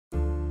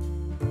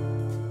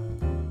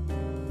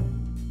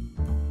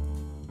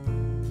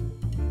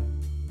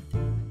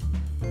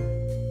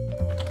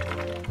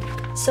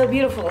So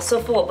beautiful,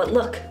 so full, but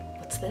look,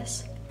 what's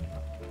this?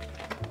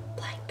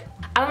 Blank.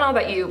 I don't know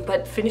about you,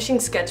 but finishing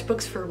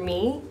sketchbooks for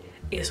me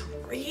is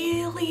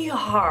really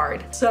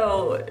hard.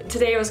 So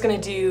today I was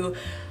gonna do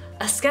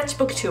a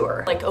sketchbook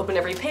tour, like open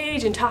every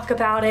page and talk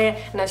about it,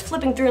 and I was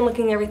flipping through and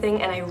looking at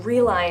everything, and I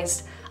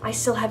realized I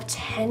still have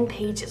 10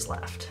 pages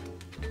left.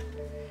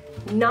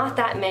 Not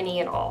that many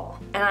at all.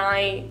 And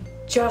I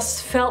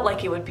just felt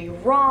like it would be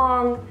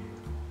wrong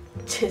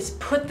to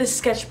put this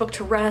sketchbook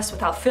to rest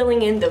without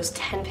filling in those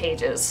 10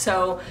 pages.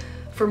 So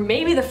for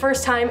maybe the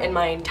first time in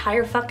my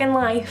entire fucking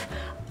life,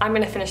 I'm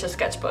gonna finish a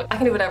sketchbook. I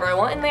can do whatever I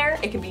want in there.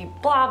 It can be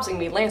blobs, it can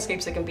be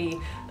landscapes, it can be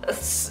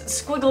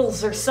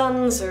squiggles or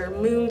suns or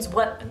moons,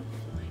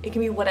 it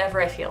can be whatever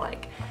I feel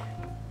like.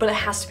 But it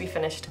has to be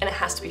finished, and it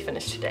has to be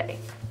finished today.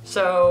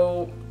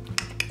 So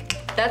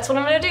that's what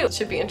I'm gonna do. It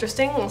should be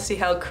interesting. We'll see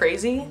how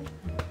crazy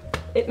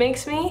it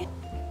makes me.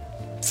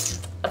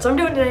 That's what I'm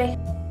doing today.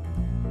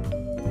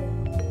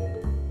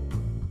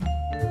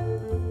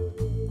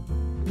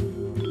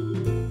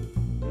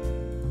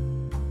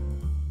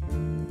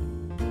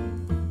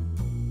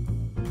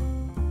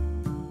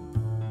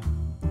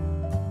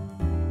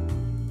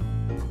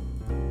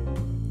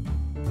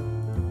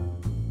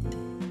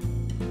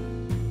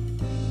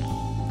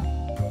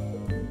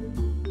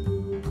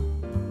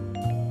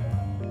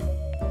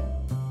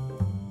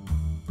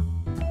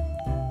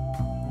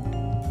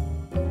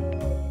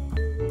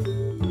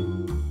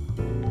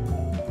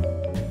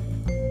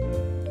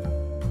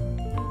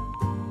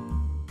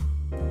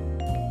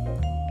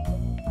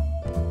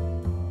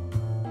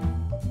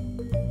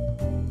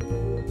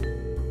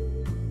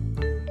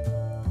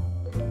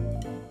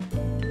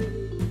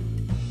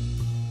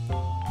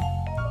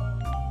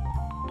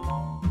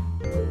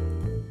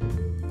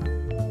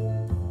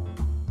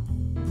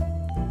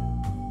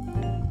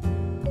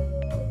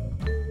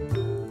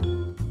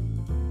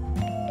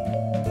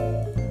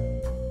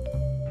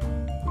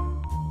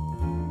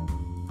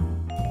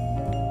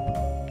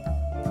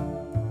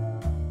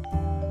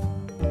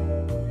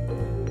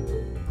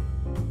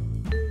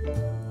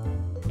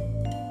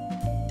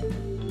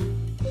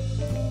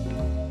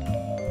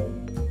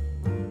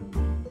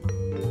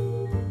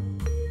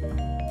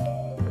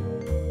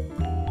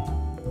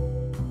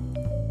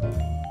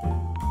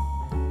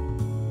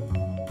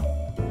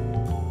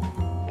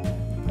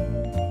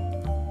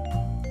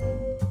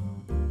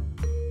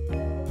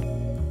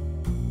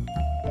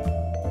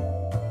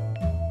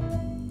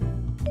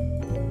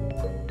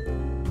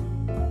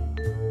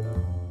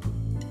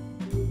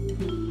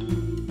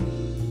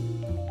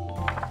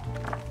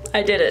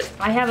 I did it.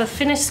 I have a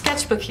finished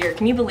sketchbook here.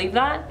 Can you believe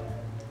that?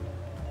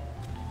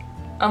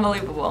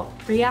 Unbelievable.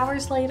 3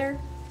 hours later.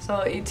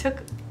 So it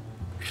took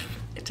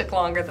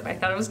longer than I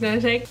thought it was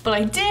gonna take, but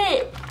I did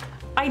it!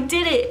 I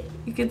did it!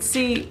 You can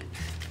see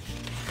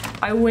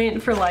I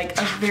went for like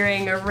a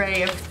varying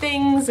array of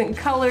things and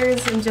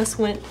colors and just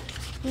went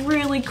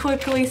really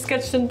quickly,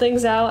 sketched some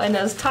things out, and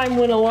as time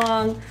went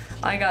along,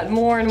 I got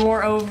more and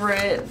more over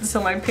it, so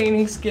my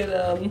paintings get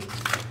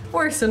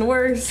worse and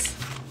worse.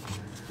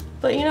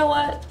 But you know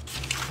what?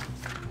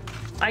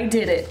 I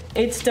did it.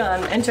 It's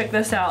done, and check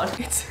this out.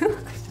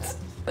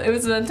 It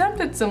was an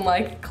attempt at some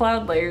like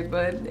cloud layers,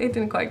 but it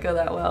didn't quite go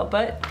that well,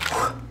 but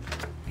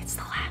it's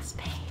the last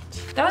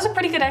page. That was a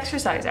pretty good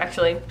exercise,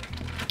 actually.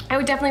 I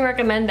would definitely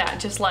recommend that,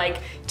 just like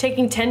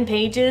taking 10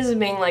 pages and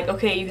being like,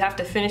 okay, you have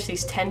to finish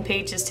these 10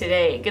 pages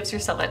today. It gives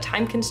yourself a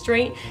time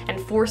constraint and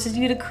forces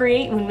you to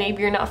create when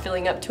maybe you're not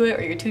feeling up to it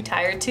or you're too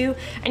tired to,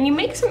 and you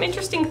make some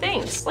interesting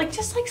things,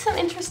 just like some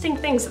interesting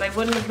things that I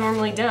wouldn't have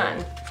normally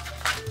done.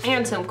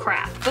 And some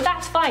crap, but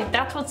that's fine.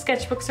 That's what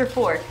sketchbooks are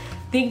for.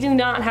 They do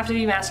not have to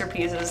be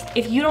masterpieces.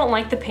 If you don't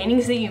like the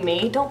paintings that you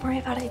made, don't worry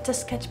about it. It's a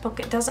sketchbook.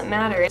 It doesn't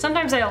matter.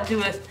 Sometimes I'll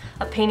do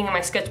a painting in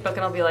my sketchbook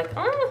and I'll be like,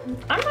 oh,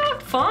 I'm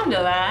not fond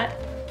of that.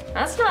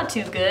 That's not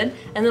too good.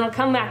 And then I'll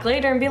come back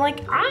later and be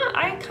like,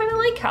 I kind of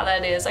like how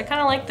that is. I kind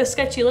of like the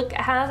sketchy look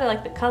it has. I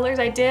like the colors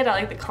I did. I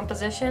like the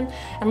composition.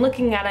 And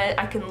looking at it,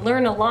 I can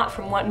learn a lot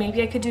from what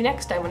maybe I could do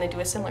next time when I do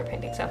a similar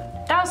painting. So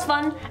that was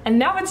fun. And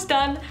now it's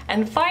done.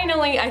 And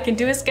finally, I can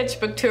do a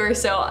sketchbook tour.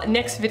 So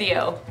next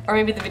video, or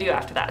maybe the video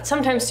after that,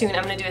 sometime soon,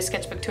 I'm gonna do a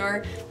sketchbook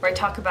tour where I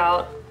talk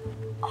about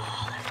all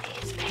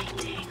of these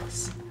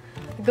paintings.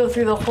 I go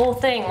through the whole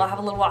thing. We'll have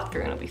a little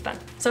walkthrough and it'll be fun.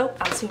 So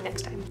I'll see you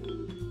next time.